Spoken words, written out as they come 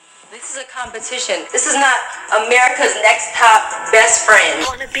This is a competition. This is not America's Next Top Best Friend.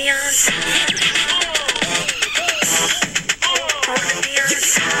 Wanna be on top. Wanna be on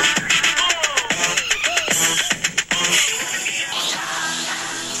top.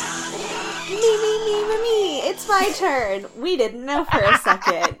 Me. It's my turn. We didn't know for a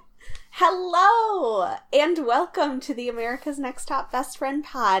second. Hello, and welcome to the America's Next Top Best Friend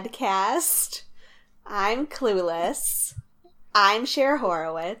podcast. I'm Clueless. I'm Cher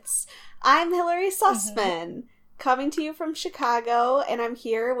Horowitz. I'm Hillary Sussman, coming to you from Chicago, and I'm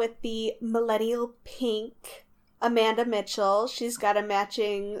here with the millennial pink Amanda Mitchell. She's got a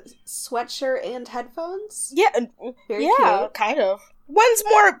matching sweatshirt and headphones. Yeah, Very cute. kind of. One's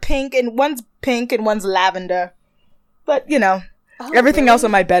more pink and one's lavender. But, you know, everything else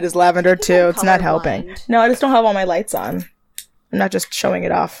on my bed is lavender too. It's not helping. colorblind. No, I just don't have all my lights on. I'm not just showing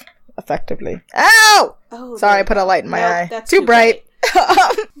it off effectively. Ow! Oh, Sorry, I there put you a go. light in my Nope, eye. that's Too bright.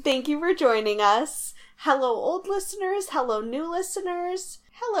 Thank you for joining us. Hello, old listeners. Hello, new listeners.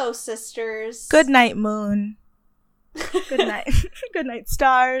 Hello, sisters. Good night, moon. Good night. Good night,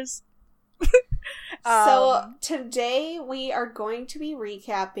 stars. So today we are going to be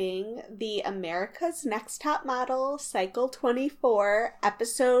recapping the America's Next Top Model Cycle 24,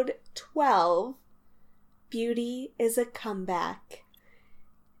 Episode 12, Beauty is a Comeback.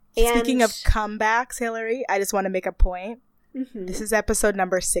 Speaking of comebacks, Hillary, I just want to make a point. Mhm. This is episode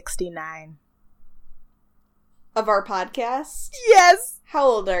number 69. Of our podcast. Yes! How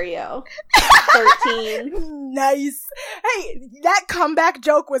old are you? 13. Nice. Hey, that comeback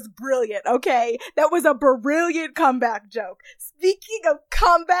joke was brilliant, okay? That was a brilliant comeback joke. Speaking of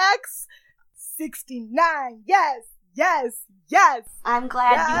comebacks, 69. Yes. I'm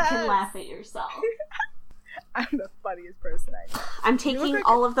glad Yes. you can laugh at yourself. I'm the funniest person I know. I'm You taking look like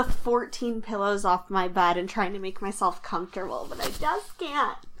all of the 14 pillows off my bed and trying to make myself comfortable, but I just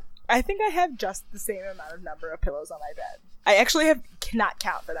can't. I think I have just the same number of pillows on my bed. I actually cannot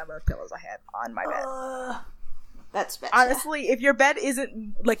count the number of pillows I have on my bed. That's bad. Honestly, if your bed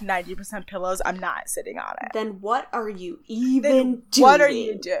isn't like 90% pillows, I'm not sitting on it. Then what are you even Then doing? what are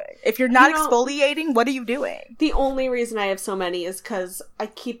you doing? If you're not You know- exfoliating, what are you doing? The only reason I have so many is because I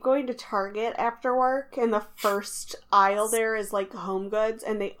keep going to Target after work, and the first aisle there is like home goods,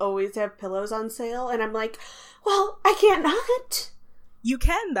 and they always have pillows on sale, and I'm like, well, I can't not. You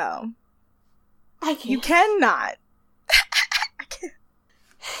can, though. I can't. You cannot.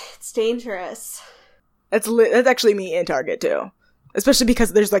 It's dangerous. That's actually me in Target, too. Especially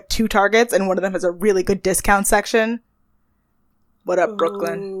because there's like 2 Targets, and one of them has a really good discount section. What up,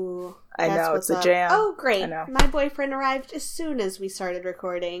 Brooklyn? Ooh, I that's know, what's it's a up. jam. Oh, great. I know. My boyfriend arrived as soon as we started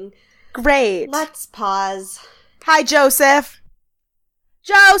recording. Great. Let's pause. Hi, Joseph.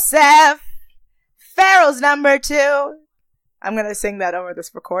 Joseph! Farrell's number 2. I'm gonna sing that over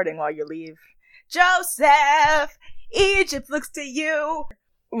this recording while you leave. Joseph! Egypt looks to you!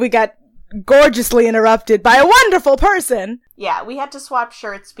 We got gorgeously interrupted by a wonderful person! Yeah, we had to swap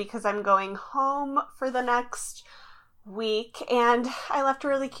shirts because I'm going home for the next week, and I left a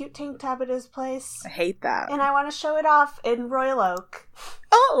really cute tank top at his place. I hate that. And I want to show it off in Royal Oak,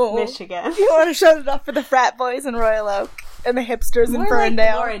 Oh! Michigan. You want to show it off for the frat boys in Royal Oak and the hipsters in More Ferndale?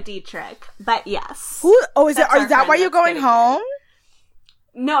 like Laura Dietrich, but yes. Who? Oh, is That's that our why friend you're that's going getting home?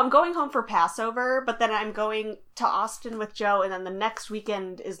 No, I'm going home for Passover, but then I'm going to Austin with Joe, and then the next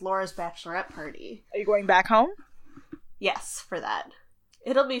weekend is Laura's bachelorette party. Are you going back home? Yes, for that.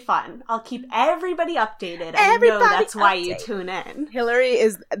 It'll be fun. I'll keep everybody updated. I know that's why you tune in. Hillary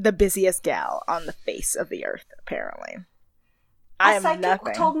is the busiest gal on the face of the earth, apparently. I A am psychic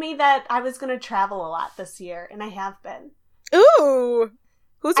nothing. told me that I was going to travel a lot this year, and I have been. Ooh!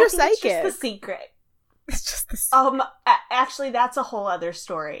 Who's your I think psychic? It's just the secret. It's just the secret. Actually, that's a whole other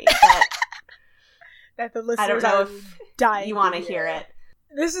story. But That the I listeners don't know are if dying you want to hear it.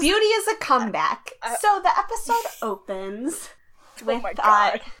 This is Beauty is a comeback. So the episode opens with my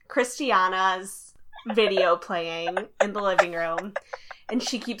God. Christiana's video playing in the living room, and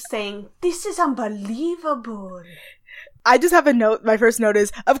she keeps saying, "This is unbelievable." I just have a note. My first note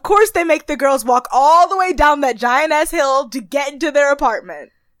is, of course they make the girls walk all the way down that giant-ass hill to get into their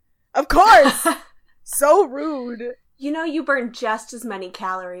apartment. Of course! So rude. You know, you burn just as many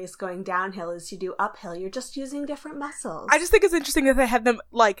calories going downhill as you do uphill. You're just using different muscles. I just think it's interesting that they have them,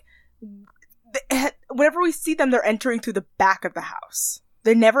 like, whenever we see them, they're entering through the back of the house.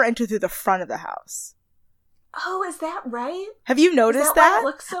 They never enter through the front of the house. Oh, is that right? Have you noticed Is that why it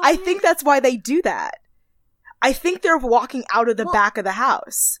looks so I weird? think that's why they do that. I think they're walking out of the back of the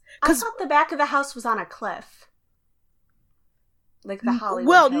house. I thought the back of the house was on a cliff. Like the Hollywood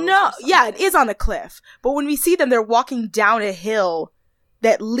Well, Hills no. or Yeah, it something. is on a cliff. But when we see them, they're walking down a hill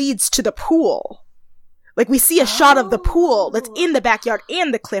that leads to the pool. Like, we see a shot of the pool that's in the backyard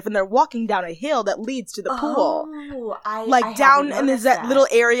and the cliff, and they're walking down a hill that leads to the pool. I down, and there's that little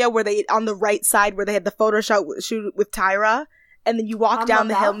area where they, on the right side, where they had the photo shoot with Tyra, and then you walk down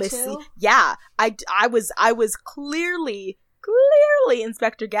the hill and they see, yeah, I was clearly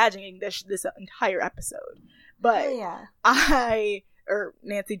Inspector Gadgeting this entire episode. But or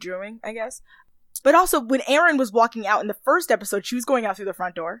Nancy Drewing, I guess. But also, when Erin was walking out in the first episode, she was going out through the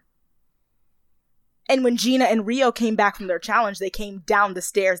front door. And when Jeana and Rio came back from their challenge, they came down the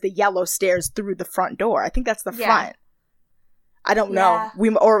stairs, the yellow stairs, through the front door. I think that's the front. I don't know.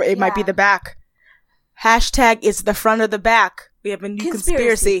 Or it might be the back. Hashtag it's the front or the back. We have a new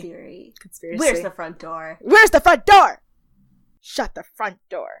conspiracy theory. Where's the front door? Where's the front door? Shut the front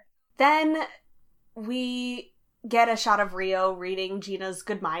door. Then we get a shot of Rio reading Jeana's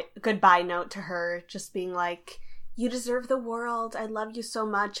goodbye note to her, just being like, "You deserve the world. I love you so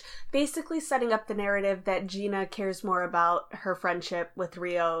much." Basically setting up the narrative that Jeana cares more about her friendship with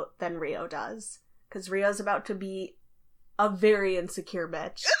Rio than Rio does. Because Rio's about to be a very insecure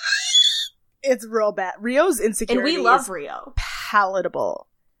bitch. It's real bad. Rio's insecurity and we love Rio. Palatable.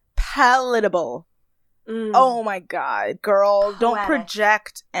 Oh my god, girl, don't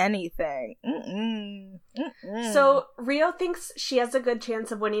project anything. So Rio thinks she has a good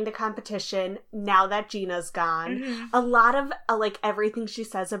chance of winning the competition now that Jeana's gone. A lot of everything she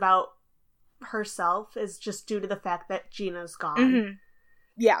says about herself is just due to the fact that Jeana's gone.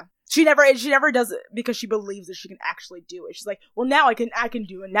 Yeah, she never does it because she believes that she can actually do it. She's like, well, now I can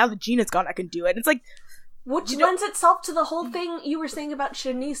do it. Now that Jeana's gone, I can do it. And it's like, which lends itself to the whole thing you were saying about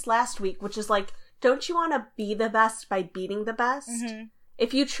Shanice last week, which is like, don't you want to be the best by beating the best?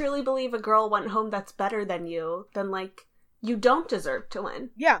 If you truly believe a girl went home that's better than you, then, you don't deserve to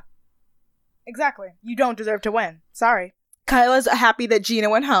win. Yeah. Exactly. You don't deserve to win. Sorry. Kyla's happy that Jeana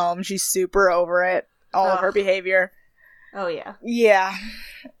went home. She's super over it. All of her behavior. Oh, yeah. Yeah.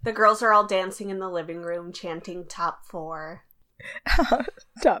 The girls are all dancing in the living room, chanting top 4.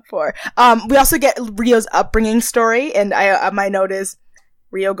 Top 4. We also get Rio's upbringing story, and my note is,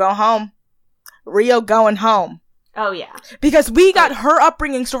 Rio go home. Rio going home. Oh, yeah. Because we got her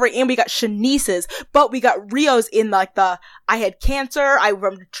upbringing story and we got Shanice's, but we got Rio's in I had cancer, I'm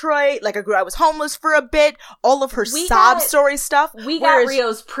from Detroit, I was homeless for a bit, all of her sob story stuff. We got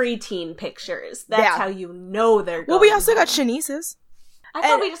Rio's preteen pictures. That's how you know they're going. Well, we also got Shanice's. I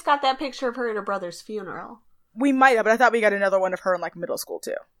thought we just got that picture of her at her brother's funeral. We might have, but I thought we got another one of her in middle school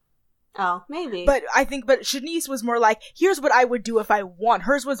too. Oh, maybe. But Shanice was more like, here's what I would do if I won.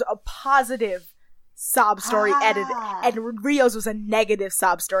 Hers was a positive sob story edit, and Rio's was a negative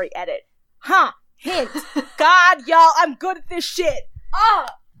sob story edit. Hint. God, y'all, I'm good at this shit. Oh,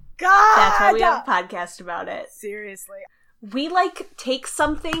 God. That's why we have a podcast about it. Seriously. We, take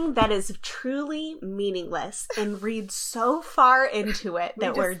something that is truly meaningless and read so far into it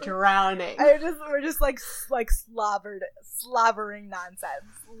that we're drowning. We're just slobbering nonsense.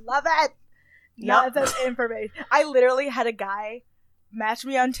 Love it. Nonsense information. I literally had a guy match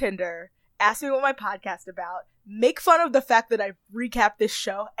me on Tinder, ask me what my podcast about, make fun of the fact that I recapped this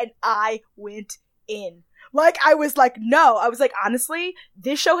show, and I went in. I was like, no. I was like, honestly,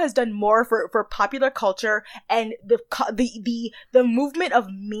 this show has done more for popular culture and the movement of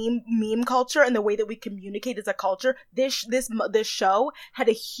meme culture and the way that we communicate as a culture. This show had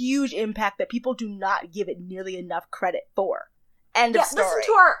a huge impact that people do not give it nearly enough credit for. End of story.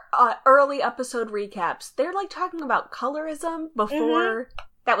 Listen to our early episode recaps. They're talking about colorism before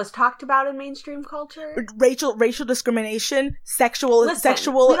that was talked about in mainstream culture. Racial discrimination, sexual we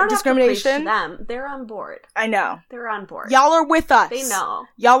don't discrimination. Have to preach to them. They're on board. I know. They're on board. Y'all are with us. They know.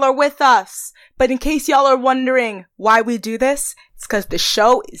 Y'all are with us. But in case y'all are wondering why we do this, it's because the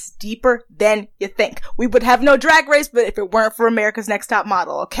show is deeper than you think. We would have no Drag Race, but if it weren't for America's Next Top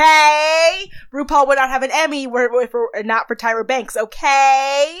Model, okay? RuPaul would not have an Emmy if it were not for Tyra Banks,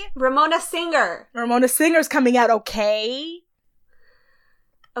 okay? Ramona Singer's coming out, okay?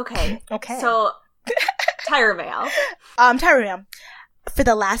 Okay. So, Tyra Vale. Tyra Vale. For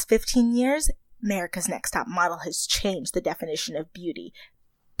the last 15 years, America's Next Top Model has changed the definition of beauty.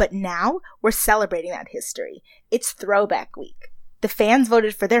 But now, we're celebrating that history. It's Throwback Week. The fans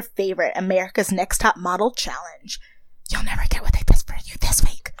voted for their favorite America's Next Top Model challenge. You'll never get what they picked for you this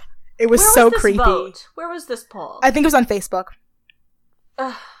week. It was so creepy. Where was this poll? I think it was on Facebook.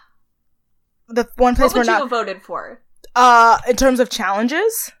 The one place what would you have voted for? In terms of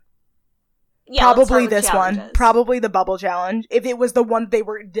challenges? Yeah, probably this one. Probably the bubble challenge. If it was the one they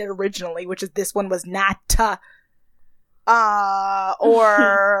did originally, which is this one was not.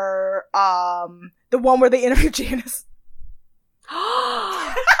 Or the one where they interviewed Janice.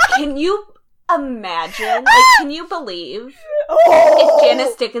 Can you imagine? Like, can you believe if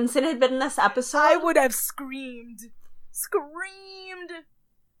Janice Dickinson had been in this episode? I would have screamed.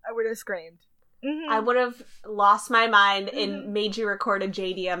 I would have screamed. Mm-hmm. I would have lost my mind and made you record a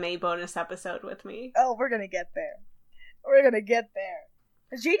JDMA bonus episode with me. Oh, we're gonna get there.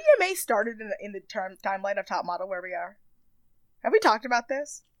 Has JDMA started in the timeline of Top Model where we are? Have we talked about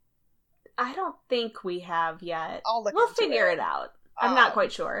this? I don't think we have yet. We'll figure it out. I'm not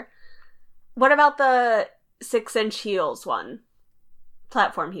quite sure. What about the 6-inch heels one?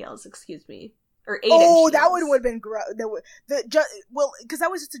 Platform heels, excuse me. Or 8-inch heels. That one would have been gross. Because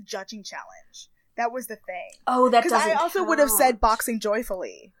that was just a judging challenge. That was the thing. Oh, that doesn't Because I also count. would have said boxing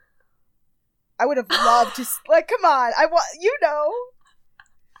joyfully. I would have loved to, like, come on. I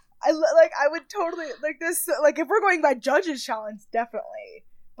would totally, like, this, like, if we're going by judges challenge, definitely.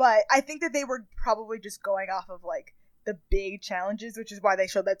 But I think that they were probably just going off of, like, the big challenges, which is why they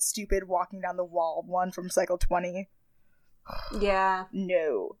showed that stupid walking down the wall one from Cycle 20. Yeah.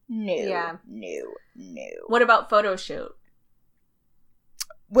 No. What about photo shoot?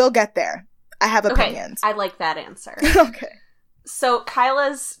 We'll get there. I have opinions. I like that answer. Okay. So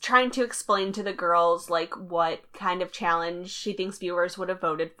Kyla's trying to explain to the girls, like, what kind of challenge she thinks viewers would have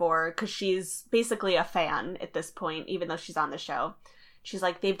voted for, because she's basically a fan at this point, even though she's on the show. She's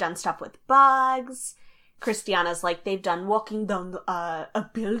like, they've done stuff with bugs. Christiana's like, they've done walking down a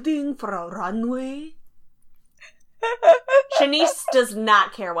building for a runway. Shanice does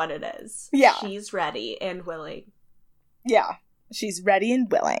not care what it is. Yeah. She's ready and willing. Yeah. She's ready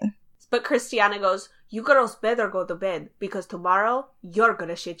and willing. But Christiana goes, you girls better go to bed, because tomorrow you're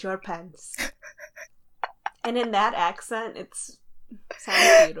gonna shit your pants. And in that accent,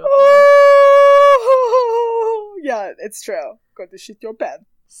 sounds beautiful. Oh, yeah, it's true. Go to shit your pants.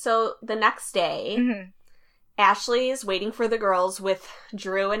 So the next day, Ashley is waiting for the girls with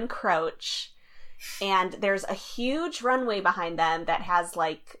Drew and Croach. And there's a huge runway behind them that has,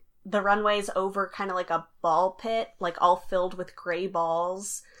 like, the runway's over kind of like a ball pit, like, all filled with gray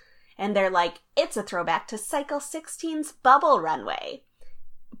balls. And they're like, it's a throwback to Cycle 16's bubble runway.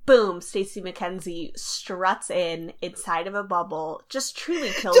 Boom, Stacey McKenzie struts inside of a bubble, just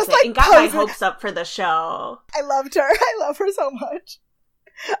truly kills it, like, and got my hopes up for the show. I loved her. I love her so much.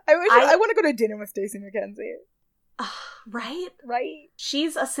 I want to go to dinner with Stacey McKenzie. Right? Right?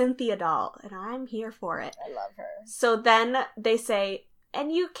 She's a Cynthia doll, and I'm here for it. I love her. So then they say,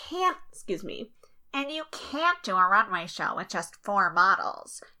 and you can't do a runway show with just 4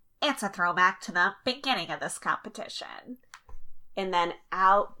 models. It's a throwback to the beginning of this competition. And then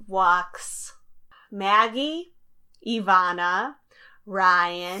out walks Maggie, Ivana,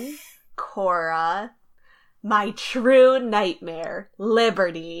 Ryan, Cora, my true nightmare,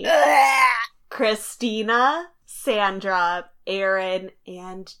 Liberty, Christina, Sandra, Aaron,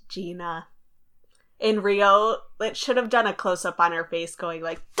 and Jeana. In Rio, it should have done a close-up on her face going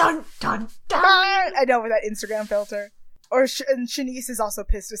like, dun, dun, dun. I know, with that Instagram filter. And Shanice is also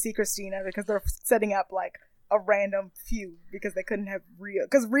pissed to see Christina because they're setting up, like, a random feud because they couldn't have Rio.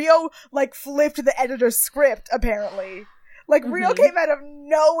 Because Rio, like, flipped the editor's script, apparently. Like, Rio came out of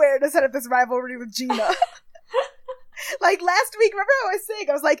nowhere to set up this rivalry with Jeana. Like, last week, remember how I was saying?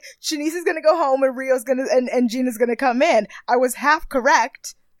 I was like, Shanice is gonna go home and Rio's gonna, and Jeana's gonna come in. I was half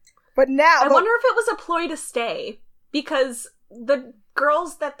correct. But now... I wonder if it was a ploy to stay. Because the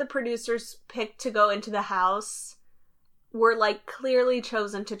girls that the producers picked to go into the house were, like, clearly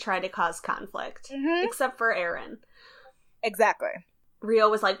chosen to try to cause conflict. Except for Aaron. Exactly. Rio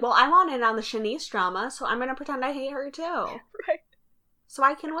was like, well, I want in on the Shanice drama, so I'm gonna pretend I hate her too. Right. So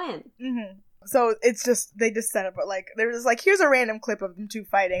I can win. So it's just, they just set up, like, they're just like, here's a random clip of them two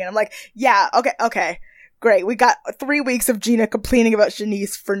fighting. And I'm like, yeah, okay. Great. We got 3 weeks of Jeana complaining about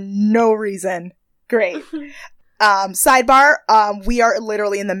Shanice for no reason. Great. Sidebar, we are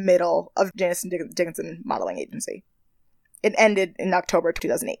literally in the middle of Janice and Dickinson modeling agency. It ended in October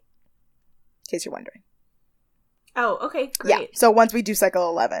 2008. In case you're wondering. Oh, okay, great. Yeah, so once we do Cycle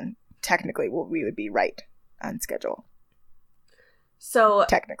 11, technically we would be right on schedule. So,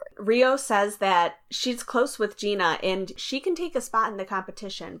 technically. Rio says that she's close with Jeana, and she can take a spot in the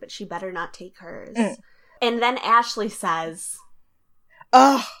competition, but she better not take hers. And then Ashley says,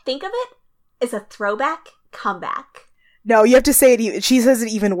 think of it as a throwback comeback. No, you have to say it. She says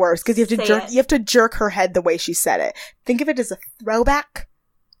it even worse because you have to jerk her head the way she said it. Think of it as a throwback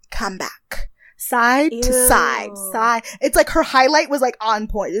comeback, side to side. It's like her highlight was like on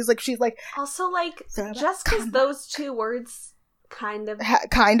point. It was like she's like also like just because those two words kind of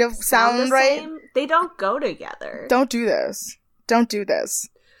sound right. Same, they don't go together. Don't do this.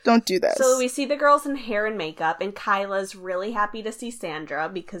 Don't do this. So we see the girls in hair and makeup, and Kyla's really happy to see Sandra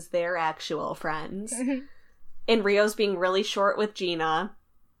because they're actual friends. And Rio's being really short with Jeana.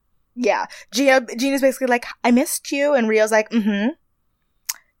 Yeah. Gina's basically like, I missed you. And Rio's like,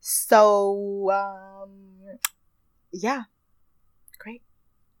 So, yeah. Great.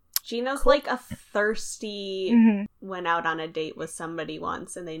 Jeana's like a thirsty, went out on a date with somebody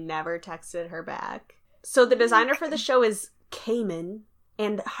once, and they never texted her back. So the designer for the show is Cayman.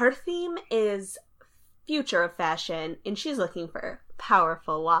 And her theme is future of fashion, and she's looking for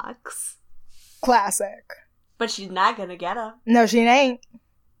powerful locks. Classic. But she's not gonna get them. No, she ain't.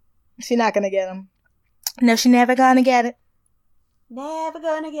 She's not gonna get them. No, she never gonna get it. Never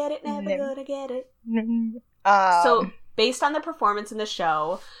gonna get it, never gonna get it. So, based on the performance in the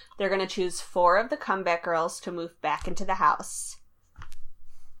show, they're gonna choose 4 of the comeback girls to move back into the house.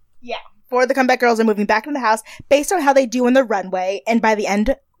 Yeah. 4 of the comeback girls are moving back into the house based on how they do in the runway, and by the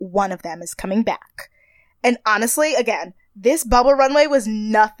end, 1 of them is coming back. And honestly, again, this bubble runway was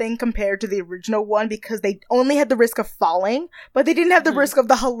nothing compared to the original one because they only had the risk of falling, but they didn't have the risk of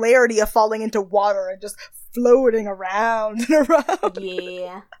the hilarity of falling into water and just floating around and around.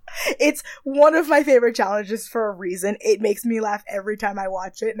 Yeah. It's one of my favorite challenges for a reason. It makes me laugh every time I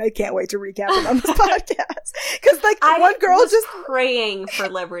watch it, and I can't wait to recap it on this podcast. Because, like, one girl was just praying for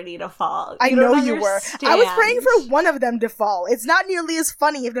Liberty to fall. I know you were. I was praying understand. for one of them to fall. It's not nearly as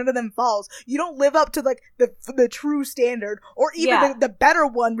funny if none of them falls. You don't live up to, like, the true standard, or even the better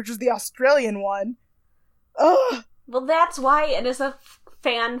one, which is the Australian one. Ugh. Well, that's why it is a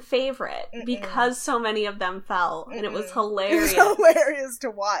fan favorite, because so many of them fell, and it was hilarious. It was hilarious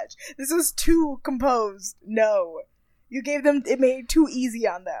to watch. This was too composed. No. You gave them, it made it too easy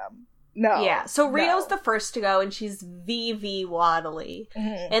on them. No. Yeah, so Rio's the first to go, and she's VV waddly.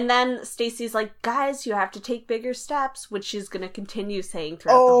 And then Stacey's like, guys, you have to take bigger steps, which she's going to continue saying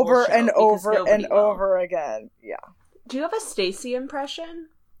throughout the whole show. Over and over again. Yeah. Do you have a Stacey impression?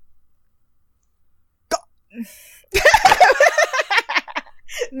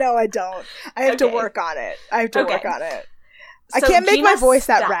 No, I don't. I have to work on it. I So can't make my Jeana voice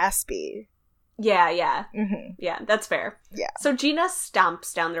that raspy. Yeah. Yeah, that's fair. Yeah. So Jeana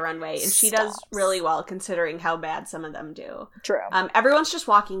stomps down the runway, and she does really well considering how bad some of them do. True. Everyone's just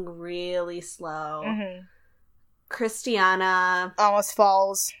walking really slow. Christiana almost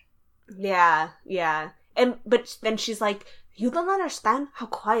falls. Yeah. But then she's like, you don't understand how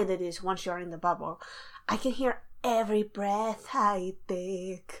quiet it is once you're in the bubble. I can hear every breath I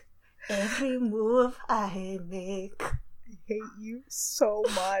take, every move I make. I hate you so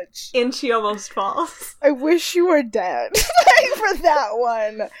much. And she almost falls. I wish you were dead for that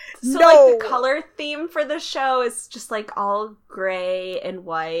one. So, no. like, the color theme for the show is just, like, all gray and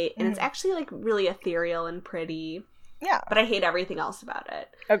white, and it's actually, like, really ethereal and pretty. Yeah. But I hate everything else about it.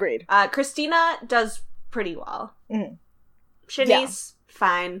 Agreed. Christina does pretty well. Shanice,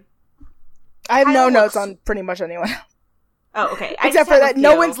 fine. I have no notes on pretty much anyone else. Oh, okay. Except for that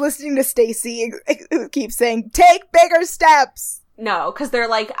no one's listening to Stacey who keeps saying, take bigger steps! No, because they're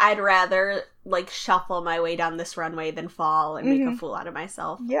like, I'd rather, like, shuffle my way down this runway than fall and make a fool out of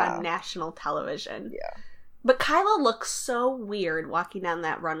myself on national television. Yeah. But Kyla looks so weird walking down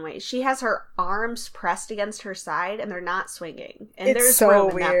that runway. She has her arms pressed against her side, and they're not swinging. And it's there's so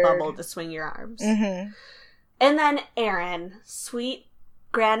room weird. in that bubble to swing your arms. And then Erin, sweet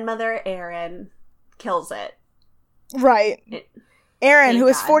grandmother Erin, kills it. Right. Erin, who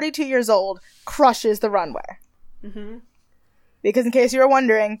is God. 42 years old, crushes the runway. Because in case you were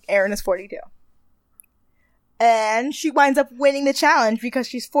wondering, Erin is 42. And she winds up winning the challenge because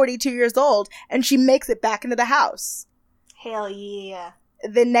she's 42 years old, and she makes it back into the house. Hell yeah.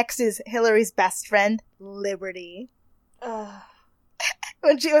 The next is Hillary's best friend, Liberty. When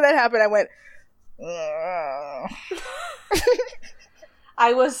that happened, I went,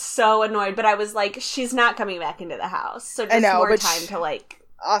 I was so annoyed, but I was like, she's not coming back into the house. So just more time to, like...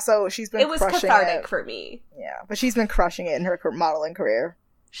 Also, she's been crushing it. It was cathartic for me. Yeah, but she's been crushing it in her modeling career.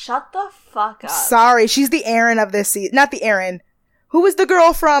 Shut the fuck up. Sorry, she's the Erin of this season. Not the Erin. Who was the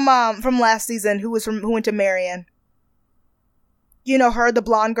girl from last season who went to Marion? You know her, the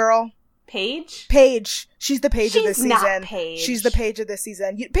blonde girl? Paige? Paige. She's the Paige of this season. She's not Paige. She's the Paige of this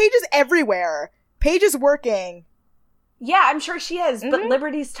season. Paige is everywhere. Paige is working. Yeah, I'm sure she is, but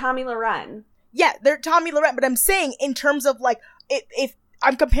Liberty's Tommy Loren. Yeah, they're Tommy Loren, but I'm saying in terms of, like, if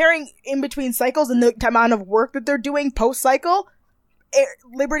I'm comparing in between cycles and the amount of work that they're doing post-cycle,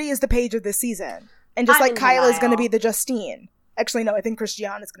 Liberty is the Paige of this season. And just like Kyla is going to be the Justine. Actually, no, I think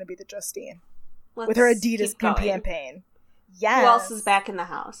Christiane is going to be the Justine. With her Adidas campaign. Yes. Who else is back in the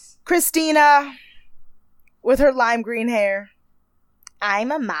house? Christina, with her lime green hair.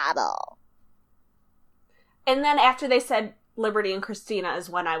 I'm a model. And then after they said Liberty and Xtina is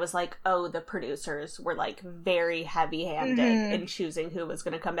when I was like, oh, the producers were like very heavy-handed in choosing who was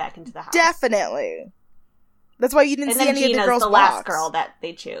going to come back into the house. Definitely. That's why you didn't see any of the girls' the walks. last girl that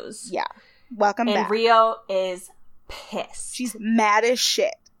they choose. Yeah. Welcome back. And Rio is pissed. She's mad as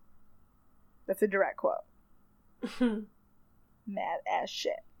shit. That's a direct quote. Mad as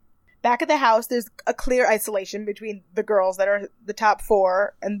shit. Back at the house, there's a clear isolation between the girls that are the top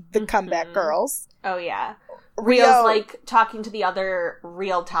 4 and the comeback girls. Oh, yeah. Rio's, like, talking to the other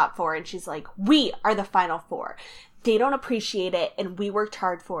real top 4, and she's like, we are the final 4. They don't appreciate it, and we worked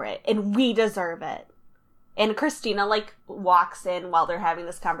hard for it, and we deserve it. And Xtina, like, walks in while they're having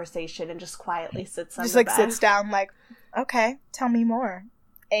this conversation and just quietly sits on the bed. Sits down, like, okay, tell me more.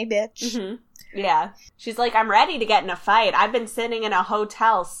 Hey, bitch. Mm-hmm. Yeah. She's like, I'm ready to get in a fight. I've been sitting in a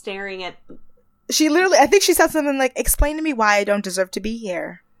hotel staring at... She literally, I think she said something like, explain to me why I don't deserve to be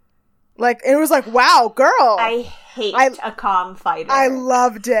here. Like, it was like, wow, girl. I hate a calm fighter. I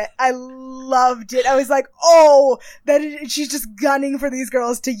loved it. I was like, oh, she's just gunning for these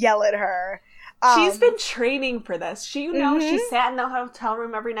girls to yell at her. She's been training for this. She sat in the hotel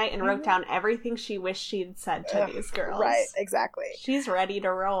room every night and wrote down everything she wished she'd said to these girls. Right, exactly. She's ready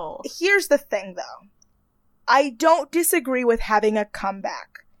to roll. Here's the thing, though. I don't disagree with having a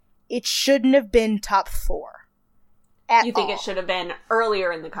comeback. It shouldn't have been top 4. You think it should have been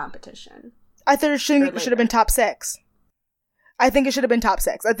earlier in the competition? I thought it should have been top 6. I think it should have been top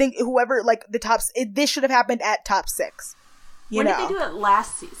 6. I think whoever, like, this should have happened at top 6. When did they do it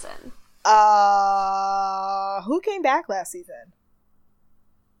last season? Who came back last season?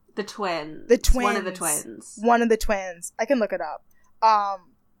 The twins. One of the twins. I can look it up.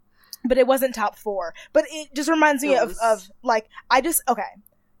 But it wasn't top 4. But it just reminds me of like, okay.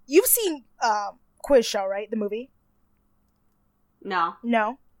 You've seen, Quiz Show, right? The movie? No.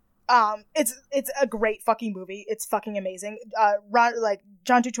 It's a great fucking movie. It's fucking amazing.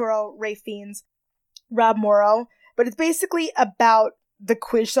 John Turturro, Ray Fiennes, Rob Morrow. But it's basically about the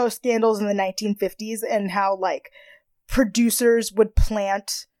quiz show scandals in the 1950s and how, like, producers would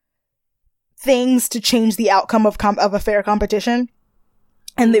plant things to change the outcome of a fair competition.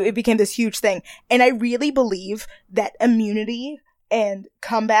 And it became this huge thing. And I really believe that immunity and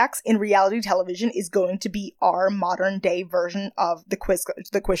comebacks in reality television is going to be our modern day version of the quiz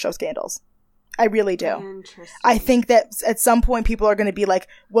show scandals. I really do. Interesting. I think that at some point people are going to be like,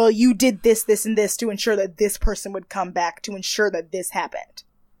 well, you did this, this, and this to ensure that this person would come back, to ensure that this happened.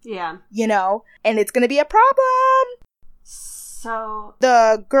 Yeah. You know? And it's going to be a problem. So...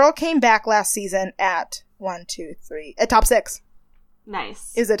 The girl came back last season at at top 6.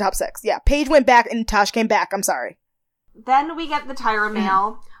 Nice. Is at top 6. Yeah. Paige went back and Tosh came back. I'm sorry. Then we get the Tyra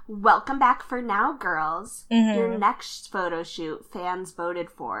mail. Welcome back for now, girls. Your next photo shoot fans voted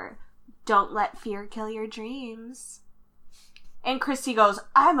for. Don't let fear kill your dreams. And Christy goes,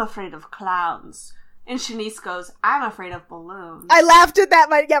 I'm afraid of clowns. And Shanice goes, I'm afraid of balloons. I laughed at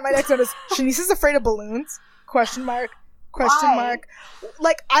that. My next one is, Shanice is afraid of balloons? Question mark.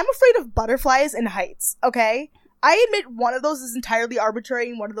 Like, I'm afraid of butterflies and heights, okay? I admit one of those is entirely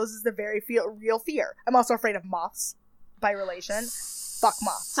arbitrary and one of those is the very real fear. I'm also afraid of moths, by relation. Fuck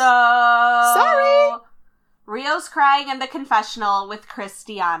moths. So... Sorry! Rio's crying in the confessional with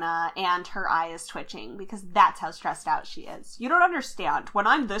Christiana, and her eye is twitching, because that's how stressed out she is. You don't understand. When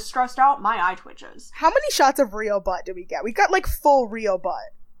I'm this stressed out, my eye twitches. How many shots of Rio butt do we get? We got, like, full Rio butt.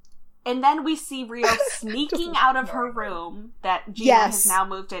 And then we see Rio sneaking out of her room that Jeana has now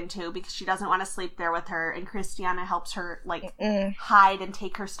moved into, because she doesn't want to sleep there with her, and Christiana helps her, like, hide and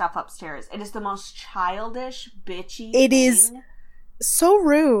take her stuff upstairs. It is the most childish, bitchy thing. Is so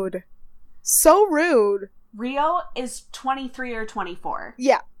rude. So rude. Rio is 23 or 24.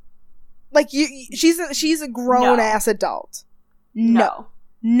 Yeah. Like, she's a grown-ass adult. No.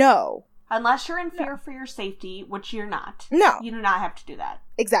 Unless you're in fear for your safety, which you're not. No. You do not have to do that.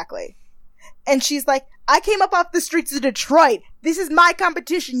 Exactly. And she's like, I came up off the streets of Detroit. This is my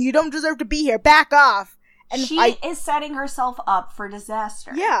competition. You don't deserve to be here. Back off. And she is setting herself up for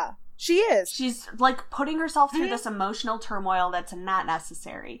disaster. Yeah. She is. She's, like, putting herself through this emotional turmoil that's not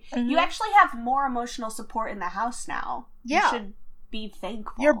necessary. You actually have more emotional support in the house now. Yeah. You should be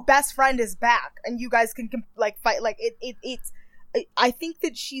thankful. Your best friend is back, and you guys can, like, fight. Like, it's... I think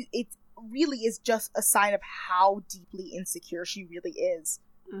that it really is just a sign of how deeply insecure she really is.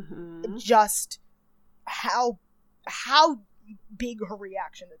 Just how big her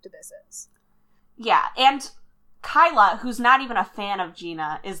reaction to this is. Yeah, and... Kyla, who's not even a fan of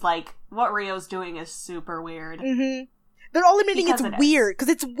Jeana, is like, what Rio's doing is super weird. They're all admitting it's weird, because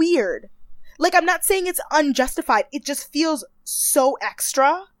it's weird. like, I'm not saying it's unjustified. It just feels so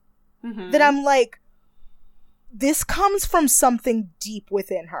extra that I'm like, this comes from something deep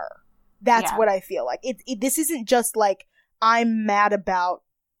within her. That's what I feel like. This isn't just like, I'm mad about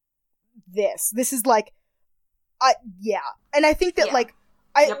this. This is like, and I think that like,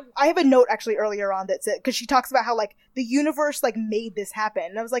 I have a note actually earlier on that said, because she talks about how like the universe like made this happen,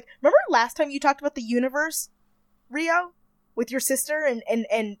 and I was like, remember last time you talked about the universe, Rio, with your sister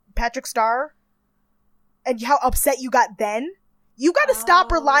and Patrick Starr, and how upset you got then? You got to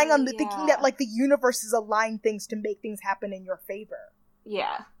stop relying on thinking that like the universe is aligned things to make things happen in your favor.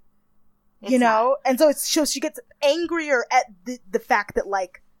 Yeah. You know? And so she gets angrier at the fact that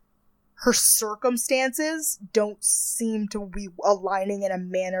like her circumstances don't seem to be aligning in a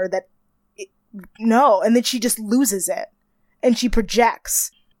manner that and then she just loses it and she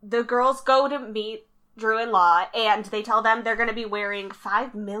projects. The girls go to meet Drew and Law, and they tell them they're going to be wearing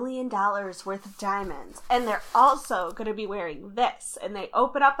 $5 million worth of diamonds, and they're also going to be wearing this, and they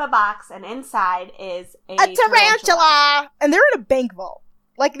open up a box, and inside is a tarantula. And they're in a bank vault.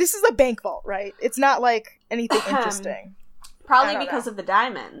 Like, this is a bank vault, right? It's not like anything interesting. Probably because of the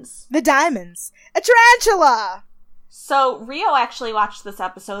diamonds. The diamonds. A tarantula! So Rio actually watched this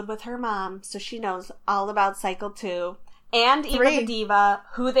episode with her mom, so she knows all about Cycle 2. And Eva the Diva,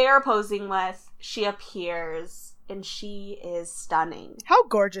 who they are posing with, she appears, and she is stunning. How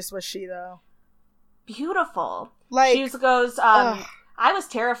gorgeous was she, though? Beautiful. Like, she goes, I was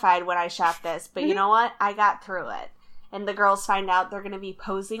terrified when I shot this, but you know what? I got through it. And the girls find out they're going to be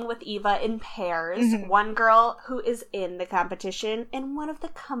posing with Eva in pairs. One girl who is in the competition, and one of the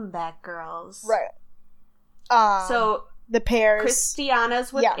comeback girls. Right. So, the pairs.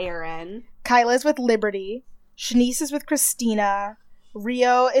 Christiana's with Aaron. Kyla's with Liberty. Shanice is with Xtina.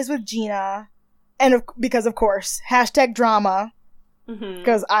 Rio is with Jeana. And because, of course, hashtag drama.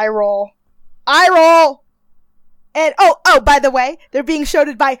 Because I roll. And, by the way, they're being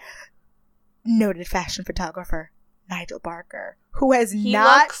showed by noted fashion photographer Nigel Barker, who has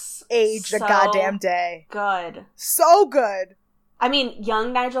not aged a goddamn day. Good. So good. I mean,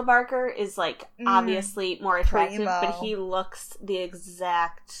 young Nigel Barker is, like, obviously more attractive, but he looks the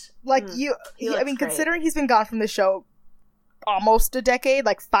exact... Like, considering he's been gone from the show almost a decade,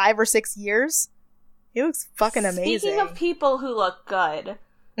 like 5 or 6 years, he looks fucking amazing. Speaking of people who look good,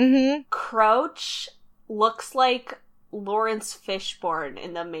 Croach looks like Lawrence Fishburne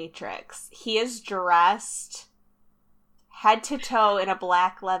in The Matrix. He is dressed head to toe in a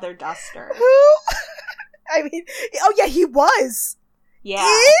black leather duster. Who? I mean, he was. Yeah.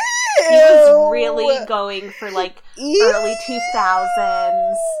 Ew. He was really going for, like, early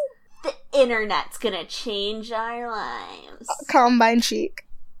 2000s. The internet's gonna change our lives. Combine chic.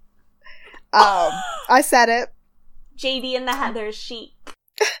 I said it. JD and the Heather chic.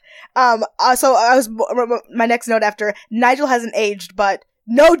 So my next note after, Nigel hasn't aged, but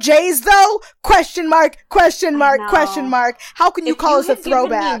no J's though? Question mark. How can you call us a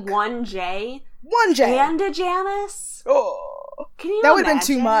throwback? Given me one J. And a Janice? Oh. Can you That would have been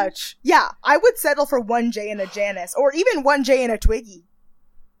too much. Yeah, I would settle for one J and a Janice. Or even one J and a Twiggy.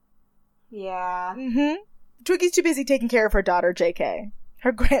 Yeah. Twiggy's too busy taking care of her daughter, JK.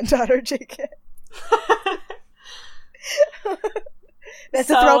 Her granddaughter, JK. That's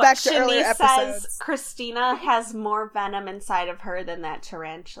a throwback to earlier episodes. Says Christina has more venom inside of her than that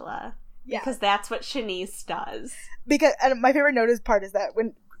tarantula. Yeah. Because that's what Shanice does. And my favorite part is that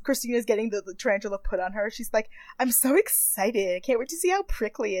when Christina's getting the tarantula put on her, she's like, I'm so excited. I can't wait to see how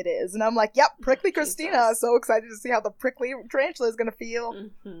prickly it is. And I'm like, yep, prickly Christina. So excited to see how the prickly tarantula is going to feel.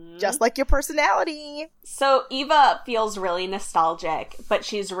 Just like your personality. So Eva feels really nostalgic, but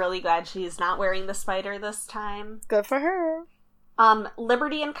she's really glad she's not wearing the spider this time. Good for her.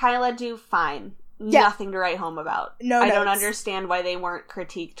 Liberty and Kyla do fine. Yeah. Nothing to write home about. I don't understand why they weren't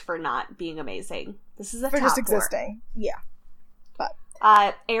critiqued for not being amazing. This is a top just existing. 4. Yeah.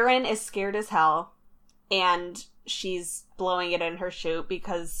 Erin is scared as hell, and she's blowing it in her chute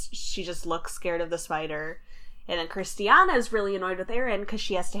because she just looks scared of the spider. And then Christiana is really annoyed with Erin because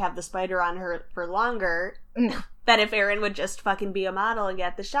she has to have the spider on her for longer than if Erin would just fucking be a model and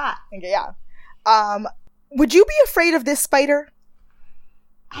get the shot. Yeah. Would you be afraid of this spider?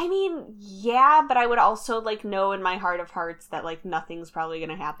 I mean, yeah, but I would also, like, know in my heart of hearts that, like, nothing's probably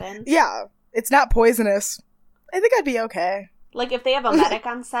gonna happen. Yeah, it's not poisonous. I think I'd be okay. Like, if they have a medic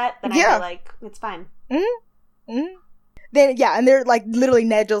on set, then I'd be like, it's fine. Then, and they're, like, literally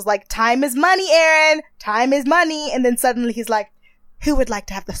Nigel's like, time is money, Erin! Time is money! And then suddenly he's like, who would like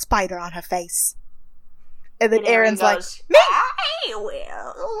to have the spider on her face? And then Erin's goes, like, me! I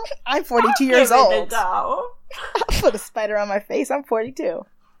will. I'm 42 years old. I'll give it a go. I'll put a spider on my face. I'm 42.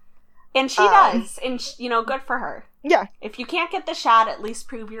 And she does. And, good for her. Yeah. If you can't get the shot, at least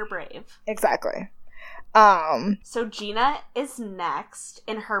prove you're brave. Exactly. So Jeana is next,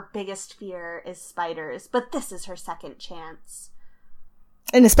 and her biggest fear is spiders, but this is her second chance.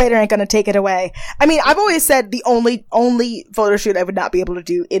 And the spider ain't gonna take it away. I mean, I've always said the only photo shoot I would not be able to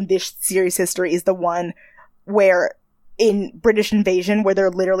do in this series history is the one where in British Invasion, where they're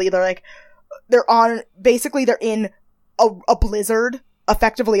in a blizzard,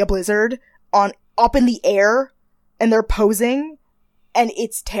 effectively a blizzard, up in the air, and they're posing, and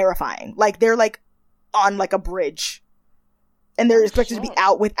it's terrifying. Like, they're like on like a bridge, and they're expected to be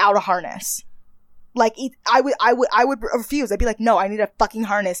out without a harness. Like, I would refuse. I'd be like, no, I need a fucking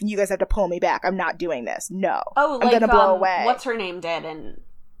harness, and you guys have to pull me back. I'm not doing this. No. Oh, I'm gonna blow away. What's her name did in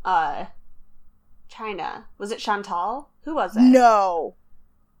China? Was it Chantal? Who was it? No.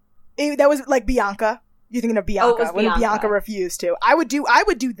 That was like Bianca. You're thinking of Bianca. Oh, it was when Bianca refused to. I would do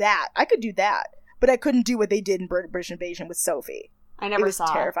that. I could do that. But I couldn't do what they did in British Invasion with Sophie. I never saw it. It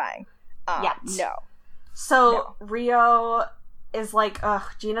was terrifying. No. So, no. Rio is like, ugh,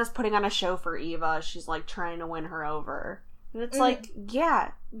 Jeana's putting on a show for Eva. She's like trying to win her over. And it's like,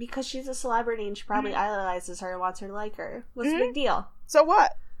 yeah, because she's a celebrity and she probably idolizes her and wants her to like her. What's the big deal? So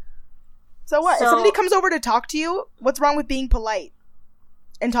what? If somebody comes over to talk to you, what's wrong with being polite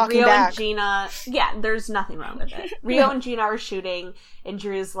and talking back? Rio and Jeana, yeah, there's nothing wrong with it. Rio and Jeana are shooting, and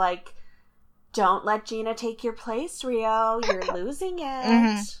Drew's like, don't let Jeana take your place, Rio. You're losing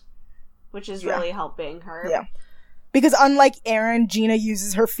it. Which is really helping her. Yeah. Because unlike Erin, Jeana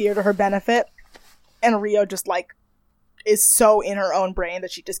uses her fear to her benefit, and Rio just, like, is so in her own brain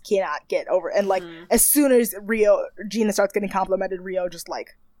that she just cannot get over it. And, like, as soon as Jeana starts getting complimented, Rio just,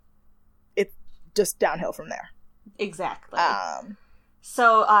 like, it's just downhill from there. Exactly.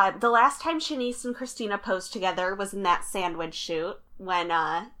 So, the last time Shanice and Christina posed together was in that sandwich shoot, when,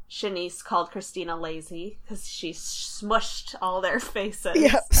 Shanice called Christina lazy, because she smushed all their faces.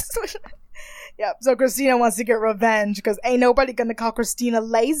 Yep. Yep. So Christina wants to get revenge, because ain't nobody gonna call Christina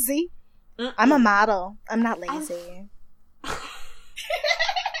lazy. I'm a model. I'm not lazy.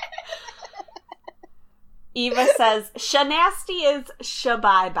 Eva says, Shanasty is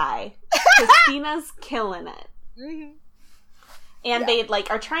sha-bye-bye. Christina's killing it. And they,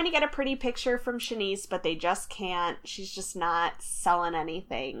 like, are trying to get a pretty picture from Shanice, but they just can't. She's just not selling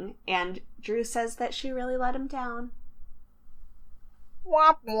anything. And Drew says that she really let him down.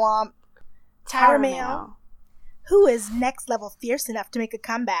 Womp womp. Tyra mail. Who is next level fierce enough to make a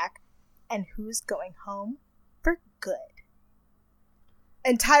comeback? And who's going home for good?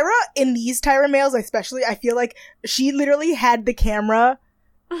 And Tyra, in these Tyra mails especially, I feel like she literally had the camera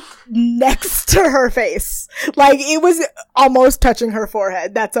next to her face. Like, it was almost touching her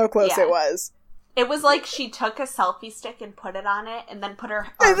forehead. That's how close it was. It was like she took a selfie stick and put it on it, and then put her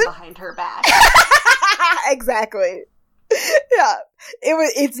arm behind her back. Exactly. Yeah.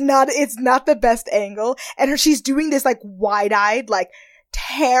 It's not the best angle. And she's doing this, like, wide-eyed, like,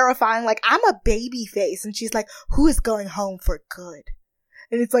 terrifying, like, I'm a baby face. And she's like, who is going home for good?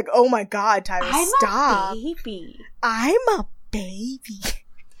 And it's like, oh my god, Tyra, stop. I'm a baby. I'm a baby.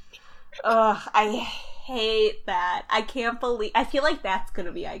 Ugh, I hate that. I can't believe... I feel like that's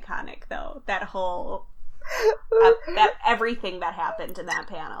gonna be iconic, though. That whole... that everything that happened in that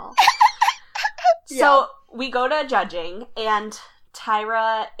panel. So, we go to judging, and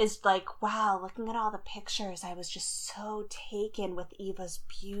Tyra is like, wow, looking at all the pictures, I was just so taken with Eva's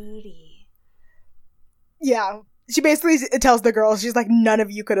beauty. Yeah. She basically tells the girls, she's like, none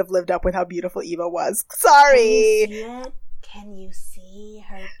of you could have lived up with how beautiful Eva was. Sorry. Can you see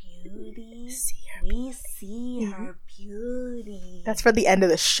it? Can you see her beauty? We see her beauty. That's for the end of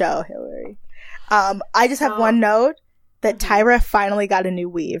the show, Hillary. I just have one note that Tyra finally got a new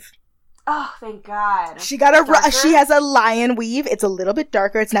weave. Oh, thank God. She got she has a lion weave. It's a little bit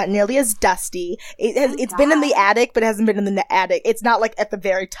darker. It's not nearly as dusty. It's been in the attic, but it hasn't been in the attic. It's not like at the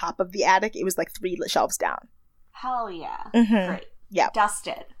very top of the attic. It was like 3 shelves down. Hell yeah. Great. Yeah.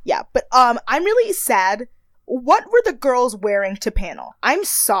 Dusted. Yeah, but I'm really sad. What were the girls wearing to panel? I'm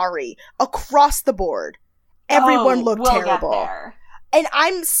sorry. Across the board, everyone looked terrible. Get there. And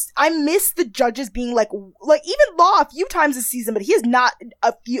I miss the judges being like even Law a few times this season, but he has not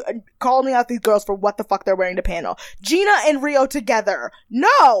calling out these girls for what the fuck they're wearing to panel. Jeana and Rio together.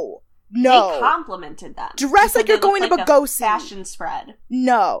 No. They complimented them. Dress like you're going to go see. Fashion spread.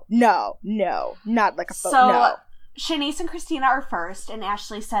 No. Not like a photo. So, Shanice and Christina are first, and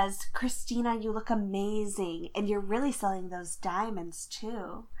Ashley says, Christina, you look amazing, and you're really selling those diamonds,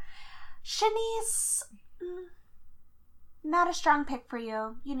 too. Shanice, not a strong pick for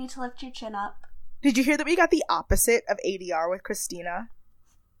you. You need to lift your chin up. Did you hear that we got the opposite of ADR with Christina?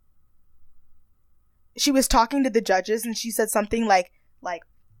 she was talking to the judges, and she said something like,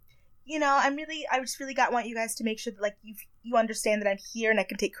 you know, I just really want you guys to make sure that, like, you understand that I'm here and I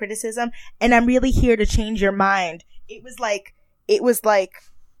can take criticism, and I'm really here to change your mind. It was like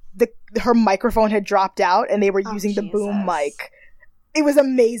her microphone had dropped out, and they were using the boom mic. It was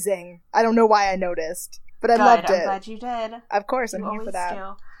amazing. I don't know why I noticed, but I loved it. I'm glad you did. Of course, I'm here for that.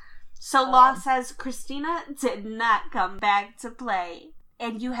 Do. So Law says, Christina did not come back to play,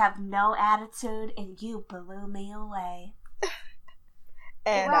 and you have no attitude, and you blew me away.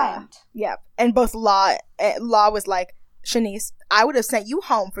 And yeah, and both Law was like, Shanice, I would have sent you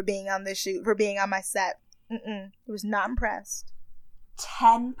home for being on this shoot, for being on my set. It was not impressed.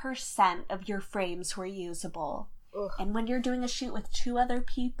 10% of your frames were usable. Ugh. And when you're doing a shoot with 2 other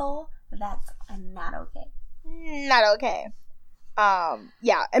people, that's not okay. Not okay.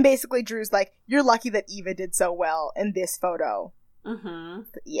 Yeah, and basically Drew's like, you're lucky that Eva did so well in this photo. Mm-hmm.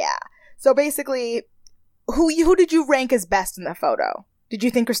 Yeah. So basically, who did you rank as best in the photo? Did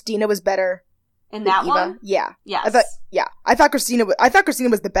you think Christina was better in that Eva? one? Yeah. Yes. I thought Christina was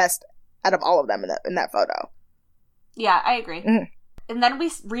the best out of all of them in that photo. Yeah, I agree. Mm-hmm. And then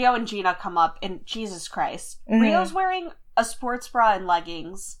Rio and Jeana come up, and Jesus Christ. Mm-hmm. Rio's wearing a sports bra and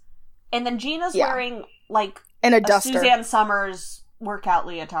leggings, and then Gina's wearing, like, and a duster. Suzanne Summers workout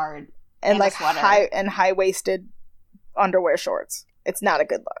leotard. And like, high-waisted underwear shorts. It's not a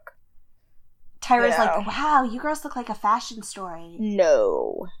good look. Tyra's like, wow, you girls look like a fashion story.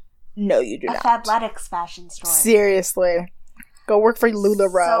 No, you do not. A Fabletics fashion story. Seriously. Go work for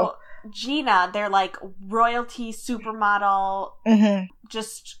LuLaRoe. So, Jeana, they're like royalty supermodel,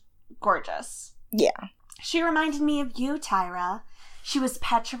 just gorgeous. Yeah. She reminded me of you, Tyra. She was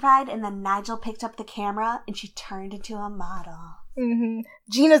petrified, and then Nigel picked up the camera, and she turned into a model.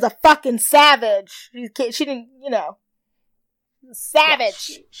 Gina's a fucking savage. She didn't, savage.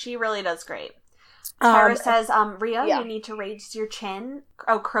 Yeah, she really does great. Tyra says, Rio, you need to raise your chin.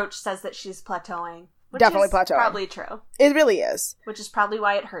 Oh, Croach says that she's plateauing. Definitely plateauing. Probably true. It really is. Which is probably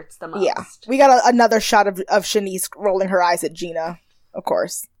why it hurts the most. Yeah. We got another shot of Shanice rolling her eyes at Jeana, of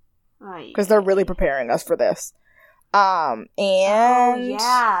course. Because they're really preparing us for this. The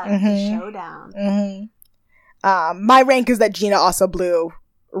showdown. My rank is that Jeana also blew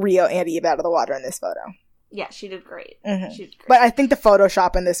Rio and Eve out of the water in this photo. Yeah, she did great. She did great. But I think the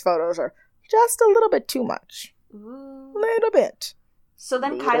Photoshop in this photos are just a little bit too much. Ooh. Little bit. So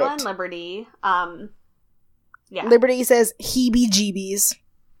then Kyla and Liberty, Liberty says heebie-jeebies.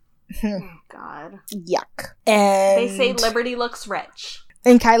 Oh, God. Yuck. And they say Liberty looks rich.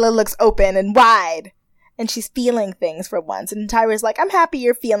 And Kyla looks open and wide. And she's feeling things for once. And Tyra's like, I'm happy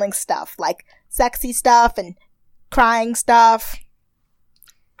you're feeling stuff. Like sexy stuff and crying stuff.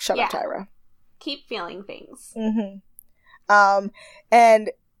 Shut up, Tyra. Keep feeling things.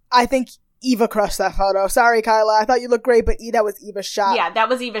 And I think Eva crushed that photo. Sorry, Kyla. I thought you looked great, but that was Eva's shot. Yeah, that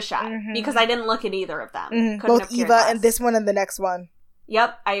was Eva's shot. Because I didn't look at either of them. Both Eva and this one and the next one.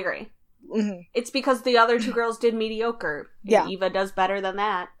 Yep, I agree. It's because the other 2 girls did mediocre. Yeah. Eva does better than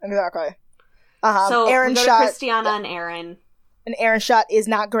that. Exactly. So Aaron's we go shot, to Christiana and Aaron. And Aaron's shot is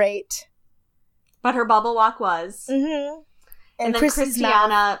not great. But her bubble walk was. And then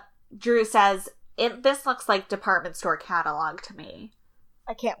Christiana, Drew says, this looks like department store catalog to me.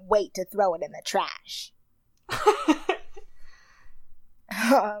 I can't wait to throw it in the trash.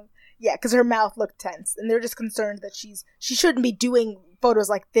 Yeah, because her mouth looked tense. And they're just concerned that she shouldn't be doing photos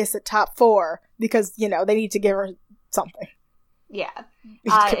like this at top 4 because, they need to give her something. Yeah.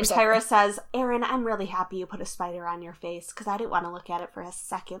 And Tyra says, Aaron, I'm really happy you put a spider on your face because I didn't want to look at it for a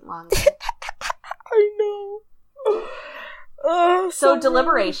second longer. I know. So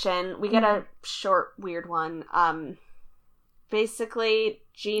deliberation, we get a short, weird one. Basically,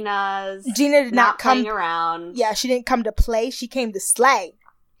 Jeana did not come playing around. Yeah, she didn't come to play. She came to slay.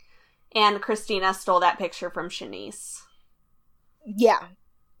 And Christina stole that picture from Shanice. Yeah.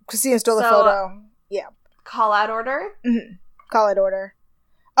 Christina stole the photo. Yeah. Call out order? Call out order.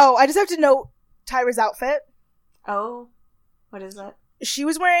 Oh, I just have to note Tyra's outfit. Oh, what is it? She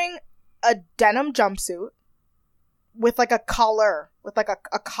was wearing a denim jumpsuit with like a collar,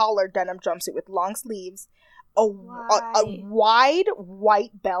 a collar denim jumpsuit with long sleeves, a wide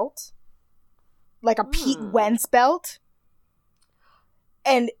white belt, like a Pete Wentz belt,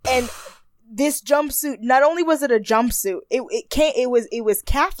 and this jumpsuit. Not only was it a jumpsuit, it was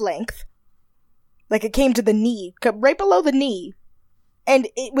calf length, like it came to the knee, right below the knee. And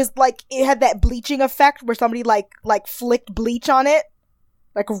it was like, it had that bleaching effect where somebody like flicked bleach on it,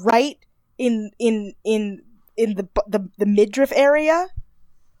 like right in the midriff area.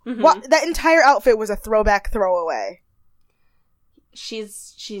 That entire outfit was a throwback throwaway.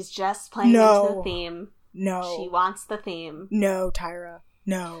 She's just playing into the theme. No. She wants the theme. No, Tyra.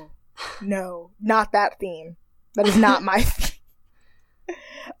 No. No. Not that theme. That is not my theme.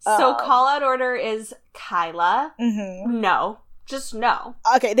 So call-out order is Kyla. Mm-hmm. No. Just no.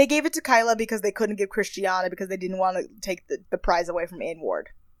 Okay, they gave it to Kyla because they couldn't give Christiana because they didn't want to take the prize away from Anne Ward.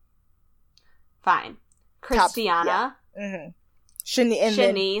 Fine. Christiana. Mm-hmm.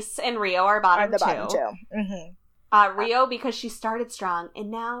 Shanice and Rio are bottom two. Mm-hmm. Rio because she started strong and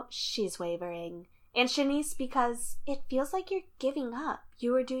now she's wavering. And Shanice because it feels like you're giving up.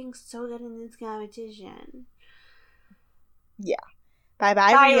 You were doing so good in this competition. Yeah.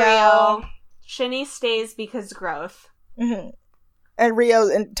 Bye-bye, Bye, Rio. Shanice stays because growth. Mm-hmm.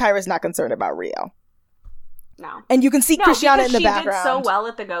 And Tyra's not concerned about Rio. No. And you can see Christiana in the background. She did so well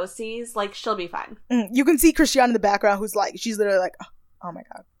at the go-sees. Like, she'll be fine. Mm-hmm. You can see Christiana in the background who's like, she's literally like, oh my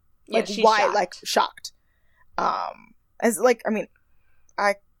God. Like, yeah, why? Shocked. Like, shocked. As like, I mean,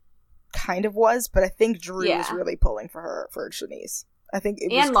 I kind of was, but I think Drew is really pulling for Shanice. I think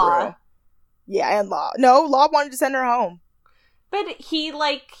it was Law. Drew. Yeah, and Law. No, Law wanted to send her home. But he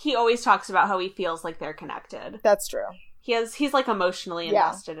always talks about how he feels like they're connected. That's true. He's like emotionally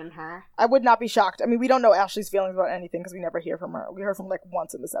invested in her. I would not be shocked. I mean, we don't know Ashley's feelings about anything because we never hear from her. We heard from like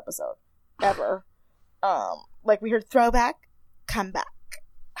once in this episode. Ever. Like we heard throwback, come back.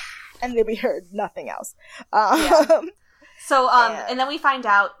 And then we heard nothing else. So, and then we find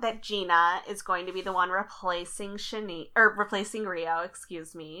out that Jeana is going to be the one replacing replacing Rio,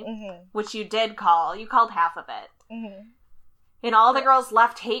 excuse me, mm-hmm. which you did call. You called half of it. Mm-hmm. And all the girls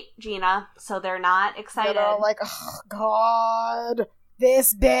left hate Jeana, so they're not excited. They're all like, oh, God,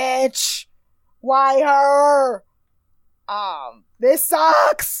 this bitch. Why her? This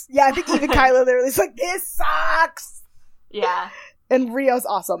sucks. Yeah, I think even Kyla literally is like, this sucks. Yeah. And Rio's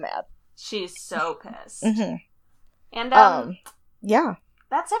also mad. She's so pissed. Mm-hmm. And, yeah.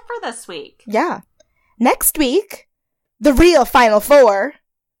 That's it for this week. Yeah. Next week, the real Final Four.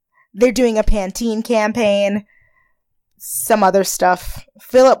 They're doing a Pantene campaign. Some other stuff.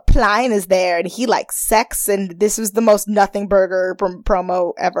 Philip Plein is there, and he likes sex, and this was the most nothing burger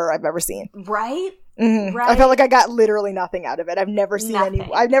promo ever I've ever seen. Right? Mm-hmm. Right. I felt like I got literally nothing out of it. I've never seen nothing.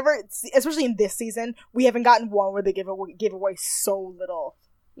 especially in this season, we haven't gotten one where they give away so little.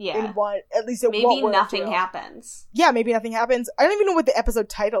 Yeah. In one, at least in maybe what nothing happens. Yeah, maybe nothing happens. I don't even know what the episode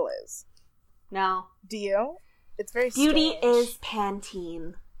title is. No. Do you? It's very Beauty strange. is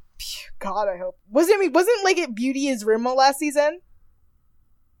Pantene. God, I hope. Wasn't like it Beauty is Rimmel last season?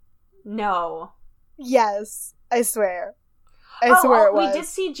 No. Yes, I swear. I swear it was. We did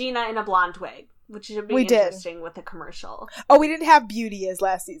see Jeana in a blonde wig, which should be interesting with the commercial. Oh, we didn't have Beauty as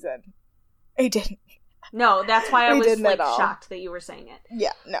last season. We didn't. No, that's why I was like all. shocked that you were saying it.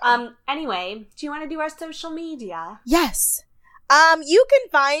 Yeah, no. Anyway, do you want to do our social media? Yes. You can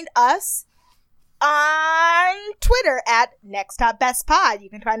find us on Twitter at NextTopBestPod. You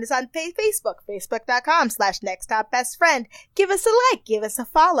can find us on Facebook, facebook.com/NextTopBestFriend. Give us a like, give us a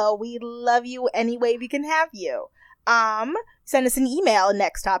follow. We love you any way we can have you. Send us an email,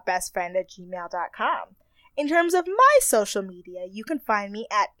 nexttopbestfriend@gmail.com. In terms of my social media, you can find me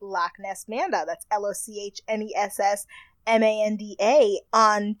at Loch Ness Manda. That's LOCHNESSMANDA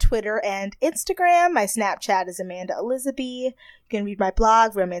on Twitter and Instagram. My Snapchat is Amanda Elizabeth. You can read my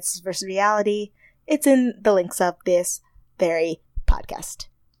blog, Romances vs. Reality. It's in the links of this very podcast.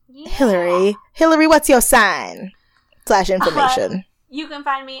 Yeah. Hillary, what's your sign? /information. You can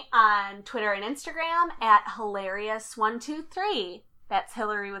find me on Twitter and Instagram at hilarious123. That's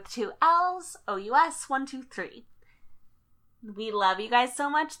Hillary with 2 L's, OUS123. We love you guys so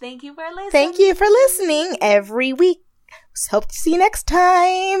much. Thank you for listening. Thank you for listening every week. Hope to see you next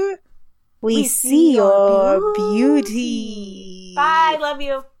time. We see your beauty. Bye. Love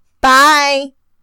you. Bye.